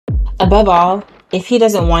Above all, if he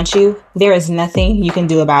doesn't want you, there is nothing you can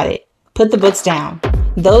do about it. Put the books down.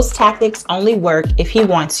 Those tactics only work if he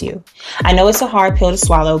wants you. I know it's a hard pill to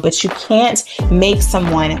swallow, but you can't make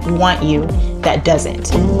someone want you that doesn't.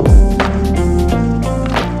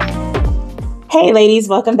 Hey ladies,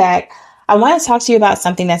 welcome back. I want to talk to you about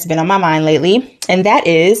something that's been on my mind lately, and that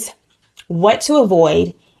is what to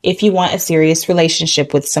avoid if you want a serious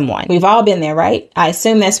relationship with someone. We've all been there, right? I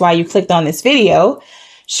assume that's why you clicked on this video,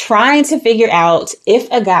 trying to figure out if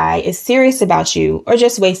a guy is serious about you or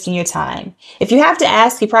just wasting your time. If you have to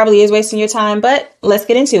ask, he probably is wasting your time, but let's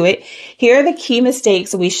get into it. Here are the key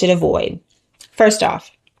mistakes we should avoid. First off,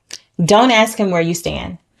 don't ask him where you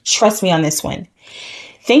stand. Trust me on this one.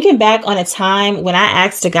 Thinking back on a time when I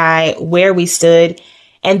asked a guy where we stood,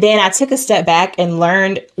 and then I took a step back and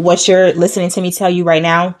learned what you're listening to me tell you right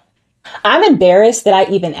now, I'm embarrassed that I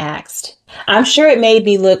even asked. I'm sure it made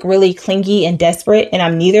me look really clingy and desperate, and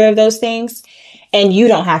I'm neither of those things, and you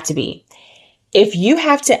don't have to be. If you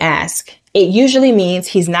have to ask, it usually means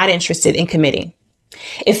he's not interested in committing.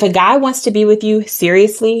 If a guy wants to be with you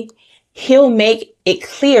seriously, he'll make it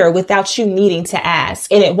clear without you needing to ask,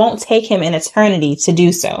 and it won't take him an eternity to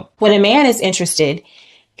do so. When a man is interested,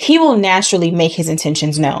 he will naturally make his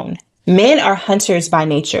intentions known. Men are hunters by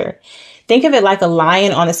nature. Think of it like a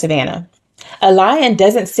lion on the savannah. A lion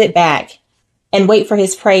doesn't sit back and wait for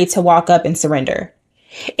his prey to walk up and surrender.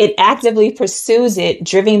 It actively pursues it,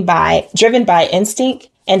 driven by instinct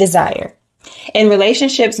and desire. In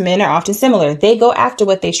relationships, men are often similar. They go after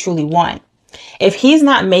what they truly want. If he's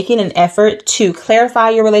not making an effort to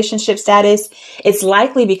clarify your relationship status, it's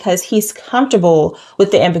likely because he's comfortable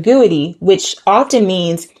with the ambiguity, which often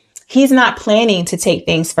means he's not planning to take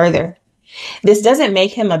things further. This doesn't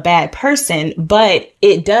make him a bad person, but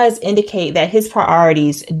it does indicate that his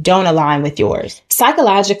priorities don't align with yours.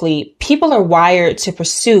 Psychologically, people are wired to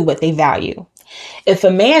pursue what they value. If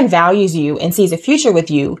a man values you and sees a future with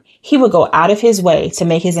you, he will go out of his way to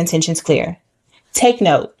make his intentions clear. Take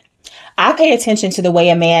note. I pay attention to the way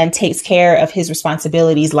a man takes care of his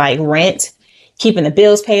responsibilities like rent, keeping the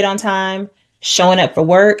bills paid on time, showing up for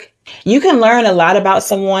work. You can learn a lot about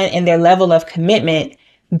someone and their level of commitment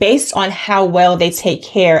based on how well they take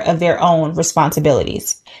care of their own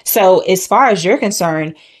responsibilities. So as far as you're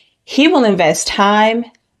concerned, he will invest time,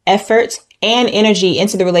 effort, and energy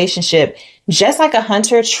into the relationship. Just like a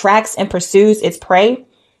hunter tracks and pursues its prey,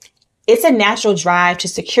 it's a natural drive to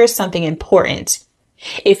secure something important.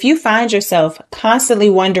 If you find yourself constantly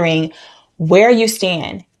wondering where you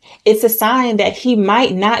stand, it's a sign that he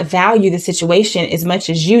might not value the situation as much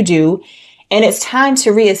as you do, and it's time to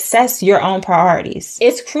reassess your own priorities.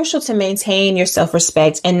 It's crucial to maintain your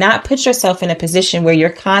self-respect and not put yourself in a position where you're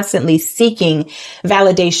constantly seeking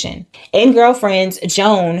validation. In Girlfriends,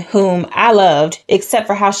 Joan, whom I loved, except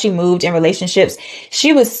for how she moved in relationships,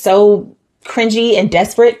 she was so cringy and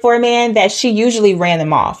desperate for a man that she usually ran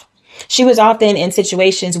them off. She was often in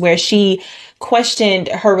situations where she questioned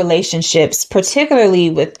her relationships, particularly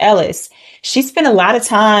with Ellis. She spent a lot of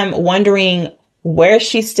time wondering where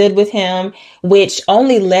she stood with him, which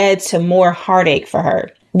only led to more heartache for her.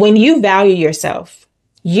 When you value yourself,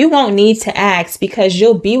 you won't need to ask because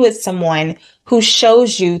you'll be with someone who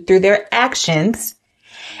shows you through their actions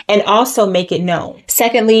and also make it known.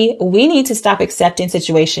 Secondly, we need to stop accepting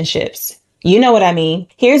situationships. You know what I mean?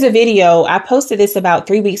 Here's a video. I posted this about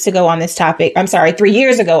 3 years ago on this topic.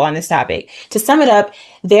 To sum it up,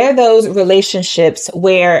 there are those relationships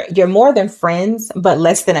where you're more than friends, but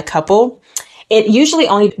less than a couple. It usually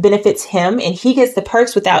only benefits him and he gets the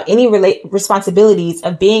perks without any responsibilities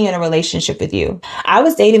of being in a relationship with you. I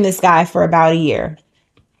was dating this guy for about a year.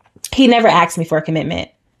 He never asked me for a commitment.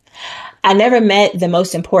 I never met the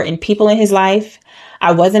most important people in his life.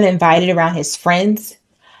 I wasn't invited around his friends.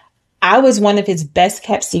 I was one of his best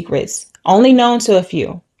kept secrets, only known to a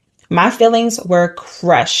few. My feelings were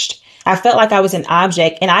crushed. I felt like I was an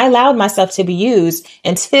object and I allowed myself to be used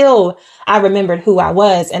until I remembered who I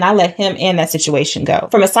was and I let him and that situation go.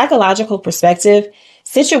 From a psychological perspective,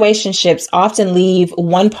 situationships often leave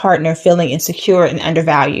one partner feeling insecure and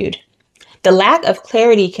undervalued. The lack of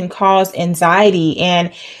clarity can cause anxiety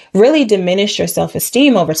and really diminish your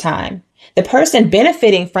self-esteem over time. The person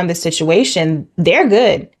benefiting from the situation, they're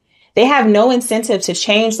good. They have no incentive to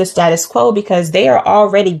change the status quo because they are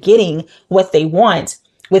already getting what they want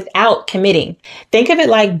without committing. Think of it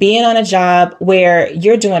like being on a job where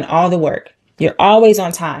you're doing all the work. You're always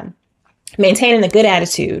on time, maintaining a good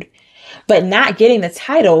attitude, but not getting the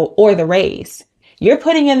title or the raise. You're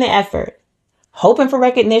putting in the effort, hoping for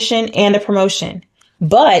recognition and a promotion,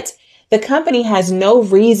 but the company has no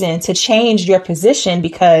reason to change your position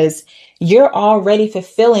because you're already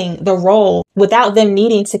fulfilling the role without them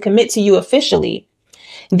needing to commit to you officially.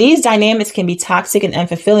 These dynamics can be toxic and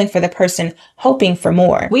unfulfilling for the person hoping for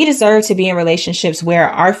more. We deserve to be in relationships where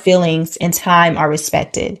our feelings and time are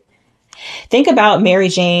respected. Think about Mary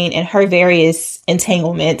Jane and her various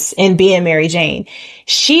entanglements in being Mary Jane.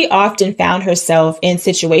 She often found herself in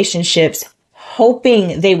situationships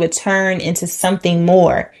hoping they would turn into something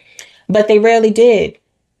more, but they rarely did.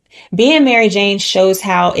 Being Mary Jane shows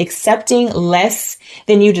how accepting less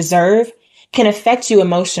than you deserve can affect you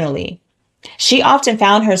emotionally. She often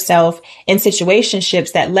found herself in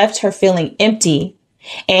situationships that left her feeling empty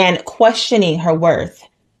and questioning her worth.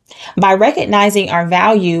 By recognizing our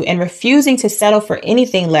value and refusing to settle for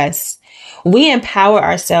anything less, we empower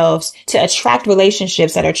ourselves to attract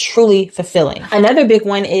relationships that are truly fulfilling. Another big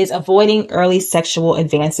one is avoiding early sexual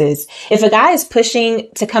advances. If a guy is pushing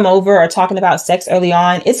to come over or talking about sex early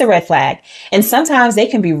on, it's a red flag. And sometimes they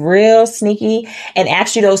can be real sneaky and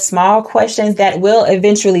ask you those small questions that will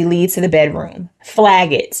eventually lead to the bedroom.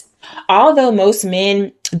 Flag it. Although most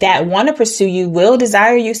men that want to pursue you will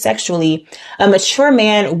desire you sexually, a mature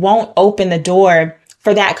man won't open the door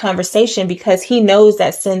for that conversation because he knows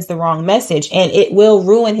that sends the wrong message and it will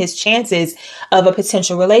ruin his chances of a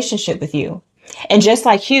potential relationship with you. And just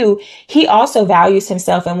like you, he also values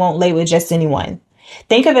himself and won't lay with just anyone.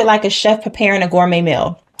 Think of it like a chef preparing a gourmet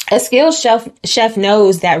meal. A skilled chef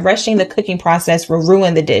knows that rushing the cooking process will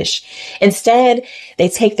ruin the dish. Instead, they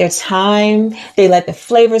take their time, they let the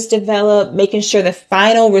flavors develop, making sure the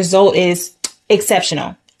final result is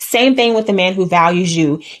exceptional. Same thing with the man who values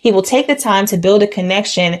you. He will take the time to build a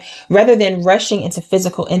connection rather than rushing into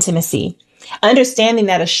physical intimacy. Understanding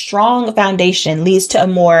that a strong foundation leads to a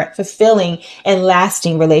more fulfilling and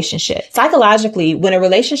lasting relationship. Psychologically, when a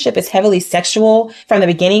relationship is heavily sexual from the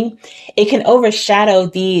beginning, it can overshadow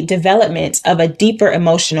the development of a deeper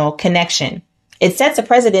emotional connection. It sets a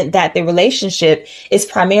precedent that the relationship is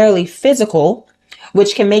primarily physical,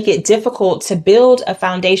 which can make it difficult to build a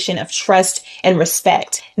foundation of trust and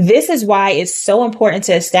respect. This is why it's so important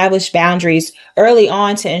to establish boundaries early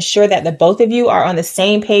on to ensure that the both of you are on the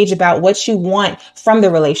same page about what you want from the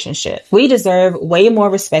relationship. We deserve way more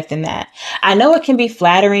respect than that. I know it can be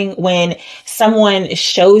flattering when someone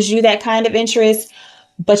shows you that kind of interest,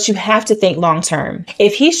 but you have to think long term.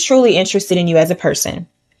 If he's truly interested in you as a person,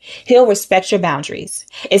 he'll respect your boundaries.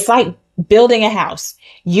 It's like building a house.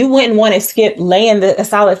 You wouldn't want to skip laying a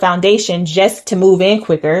solid foundation just to move in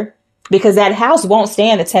quicker because that house won't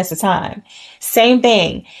stand the test of time. Same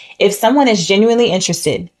thing. If someone is genuinely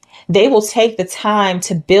interested, they will take the time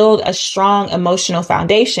to build a strong emotional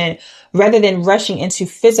foundation rather than rushing into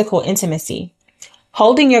physical intimacy.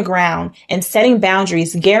 Holding your ground and setting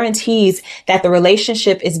boundaries guarantees that the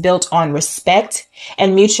relationship is built on respect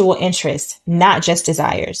and mutual interest, not just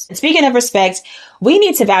desires. Speaking of respect, we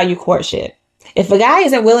need to value courtship. If a guy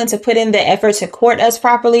isn't willing to put in the effort to court us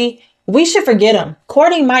properly, we should forget him.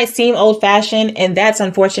 Courting might seem old-fashioned, and that's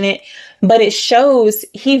unfortunate, but it shows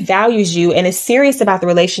he values you and is serious about the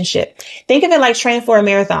relationship. Think of it like training for a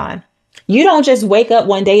marathon. You don't just wake up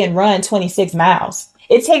one day and run 26 miles.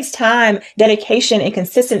 It takes time, dedication, and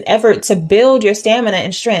consistent effort to build your stamina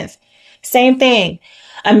and strength. Same thing.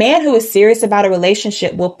 A man who is serious about a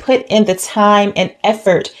relationship will put in the time and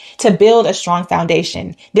effort to build a strong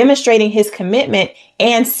foundation, demonstrating his commitment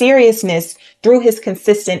and seriousness through his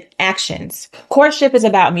consistent actions. Courtship is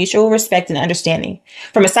about mutual respect and understanding.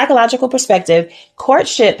 From a psychological perspective,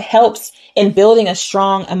 courtship helps in building a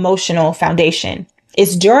strong emotional foundation.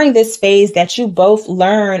 It's during this phase that you both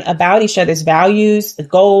learn about each other's values,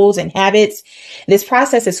 goals, and habits. This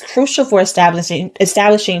process is crucial for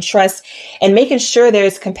establishing trust and making sure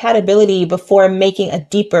there's compatibility before making a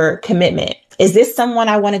deeper commitment. Is this someone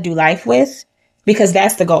I want to do life with? Because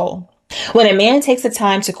that's the goal. When a man takes the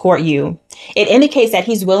time to court you, it indicates that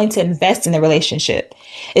he's willing to invest in the relationship.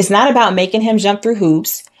 It's not about making him jump through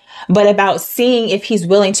hoops, but about seeing if he's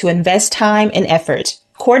willing to invest time and effort.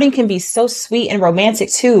 Courting can be so sweet and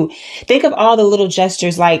romantic too. Think of all the little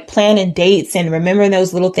gestures like planning dates and remembering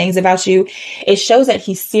those little things about you. It shows that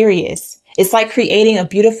he's serious. It's like creating a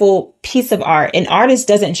beautiful piece of art. An artist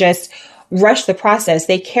doesn't just rush the process.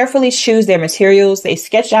 They carefully choose their materials, they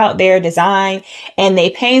sketch out their design, and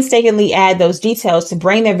they painstakingly add those details to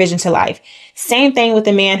bring their vision to life. Same thing with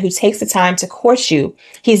the man who takes the time to court you.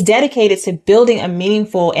 He's dedicated to building a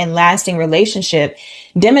meaningful and lasting relationship,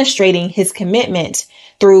 demonstrating his commitment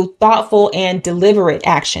through thoughtful and deliberate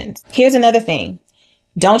actions. Here's another thing.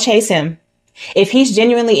 Don't chase him. If he's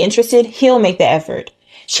genuinely interested, he'll make the effort.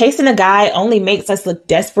 Chasing a guy only makes us look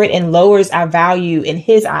desperate and lowers our value in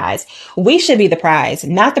his eyes. We should be the prize,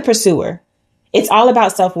 not the pursuer. It's all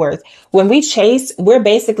about self-worth. When we chase, we're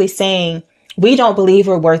basically saying we don't believe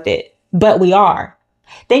we're worth it, but we are.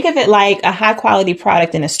 Think of it like a high quality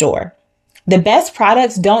product in a store. The best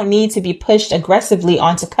products don't need to be pushed aggressively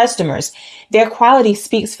onto customers. Their quality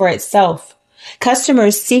speaks for itself.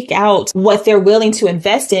 Customers seek out what they're willing to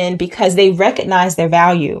invest in because they recognize their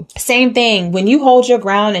value. Same thing. When you hold your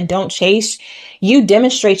ground and don't chase, you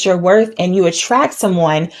demonstrate your worth and you attract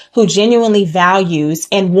someone who genuinely values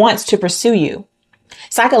and wants to pursue you.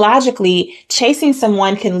 Psychologically, chasing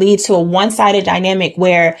someone can lead to a one-sided dynamic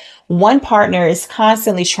where one partner is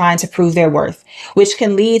constantly trying to prove their worth, which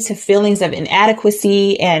can lead to feelings of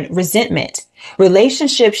inadequacy and resentment.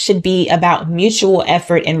 Relationships should be about mutual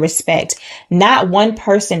effort and respect, not one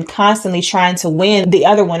person constantly trying to win the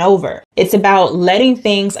other one over. It's about letting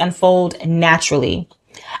things unfold naturally.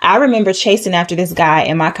 I remember chasing after this guy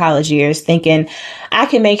in my college years, thinking I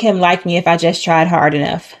could make him like me if I just tried hard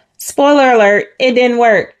enough. Spoiler alert, it didn't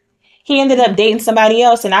work. He ended up dating somebody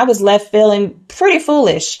else and I was left feeling pretty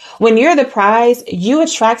foolish. When you're the prize, you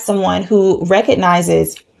attract someone who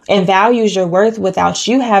recognizes and values your worth without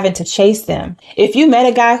you having to chase them. If you met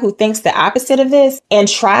a guy who thinks the opposite of this and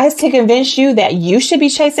tries to convince you that you should be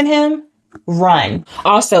chasing him, run.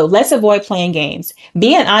 Also, let's avoid playing games.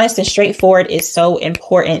 Being honest and straightforward is so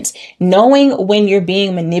important. Knowing when you're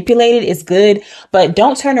being manipulated is good, but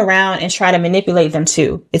don't turn around and try to manipulate them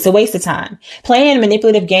too. It's a waste of time. Playing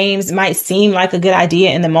manipulative games might seem like a good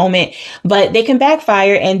idea in the moment, but they can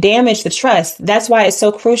backfire and damage the trust. That's why it's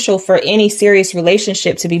so crucial for any serious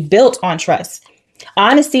relationship to be built on trust.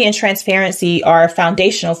 Honesty and transparency are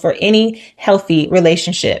foundational for any healthy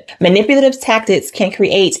relationship. Manipulative tactics can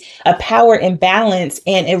create a power imbalance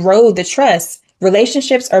and erode the trust.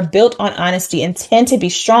 Relationships are built on honesty and tend to be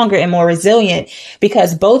stronger and more resilient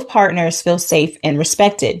because both partners feel safe and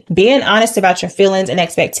respected. Being honest about your feelings and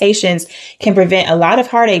expectations can prevent a lot of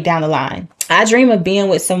heartache down the line. I dream of being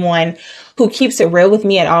with someone who keeps it real with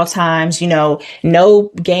me at all times,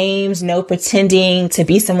 no games, no pretending to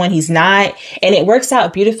be someone he's not. And it works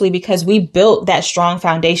out beautifully because we built that strong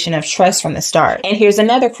foundation of trust from the start. And here's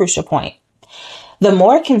another crucial point. The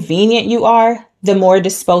more convenient you are, the more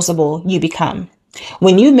disposable you become.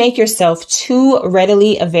 When you make yourself too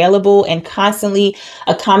readily available and constantly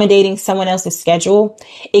accommodating someone else's schedule,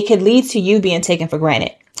 it could lead to you being taken for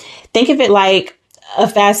granted. Think of it like a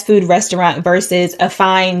fast food restaurant versus a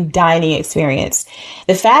fine dining experience.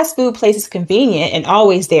 The fast food place is convenient and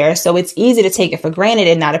always there, so it's easy to take it for granted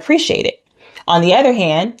and not appreciate it. On the other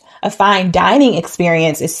hand, a fine dining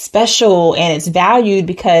experience is special and it's valued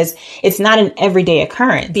because it's not an everyday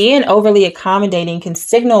occurrence. Being overly accommodating can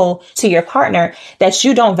signal to your partner that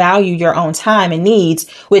you don't value your own time and needs,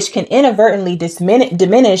 which can inadvertently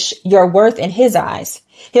diminish your worth in his eyes.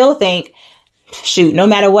 He'll think, shoot, no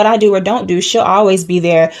matter what I do or don't do, she'll always be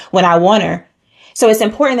there when I want her. So it's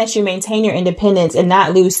important that you maintain your independence and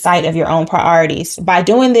not lose sight of your own priorities. By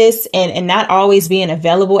doing this and not always being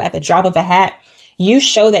available at the drop of a hat, you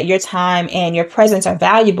show that your time and your presence are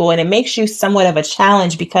valuable, and it makes you somewhat of a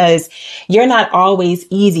challenge because you're not always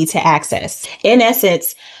easy to access. In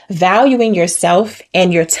essence, valuing yourself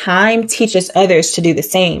and your time teaches others to do the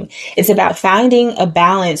same. It's about finding a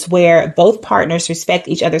balance where both partners respect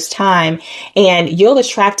each other's time, and you'll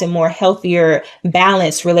attract a more healthier,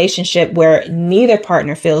 balanced relationship where neither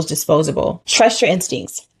partner feels disposable. Trust your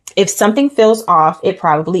instincts. If something feels off, it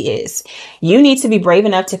probably is. You need to be brave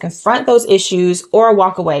enough to confront those issues or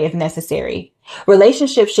walk away if necessary.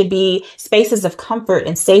 Relationships should be spaces of comfort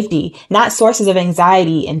and safety, not sources of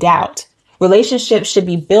anxiety and doubt. Relationships should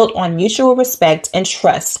be built on mutual respect and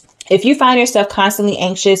trust. If you find yourself constantly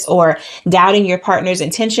anxious or doubting your partner's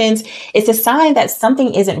intentions, it's a sign that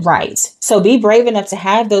something isn't right. So be brave enough to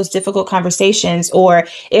have those difficult conversations, or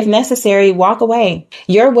if necessary, walk away.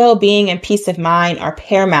 Your well-being and peace of mind are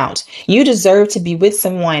paramount. You deserve to be with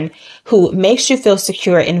someone who makes you feel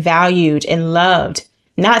secure and valued and loved.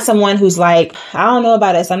 Not someone who's like, I don't know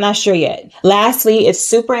about us, I'm not sure yet. Lastly, it's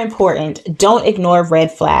super important. Don't ignore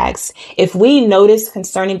red flags. If we notice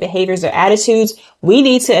concerning behaviors or attitudes, we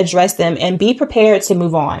need to address them and be prepared to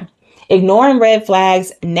move on. Ignoring red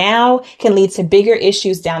flags now can lead to bigger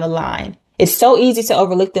issues down the line. It's so easy to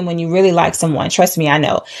overlook them when you really like someone. Trust me, I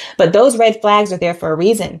know. But those red flags are there for a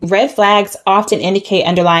reason. Red flags often indicate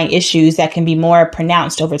underlying issues that can be more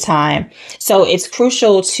pronounced over time. So it's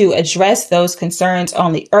crucial to address those concerns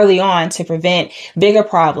only early on to prevent bigger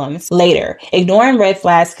problems later. Ignoring red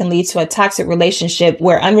flags can lead to a toxic relationship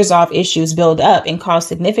where unresolved issues build up and cause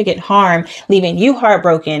significant harm, leaving you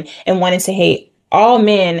heartbroken and wanting to all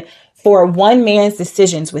men for one man's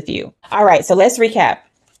decisions with you. All right, so let's recap.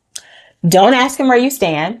 Don't ask him where you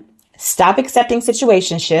stand. Stop accepting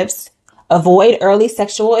situationships. Avoid early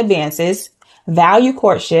sexual advances. Value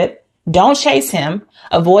courtship. Don't chase him.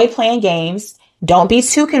 Avoid playing games. Don't be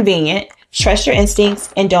too convenient. Trust your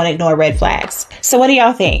instincts and don't ignore red flags. So what do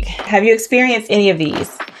y'all think? Have you experienced any of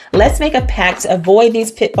these? Let's make a pact to avoid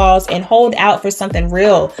these pitfalls and hold out for something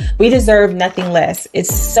real. We deserve nothing less.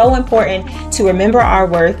 It's so important to remember our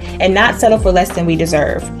worth and not settle for less than we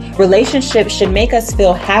deserve. Relationships should make us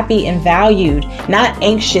feel happy and valued, not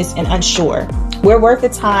anxious and unsure. We're worth the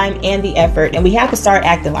time and the effort, and we have to start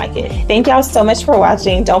acting like it. Thank y'all so much for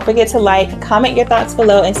watching. Don't forget to like, comment your thoughts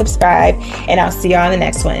below, and subscribe, and I'll see y'all on the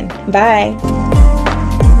next one. Bye.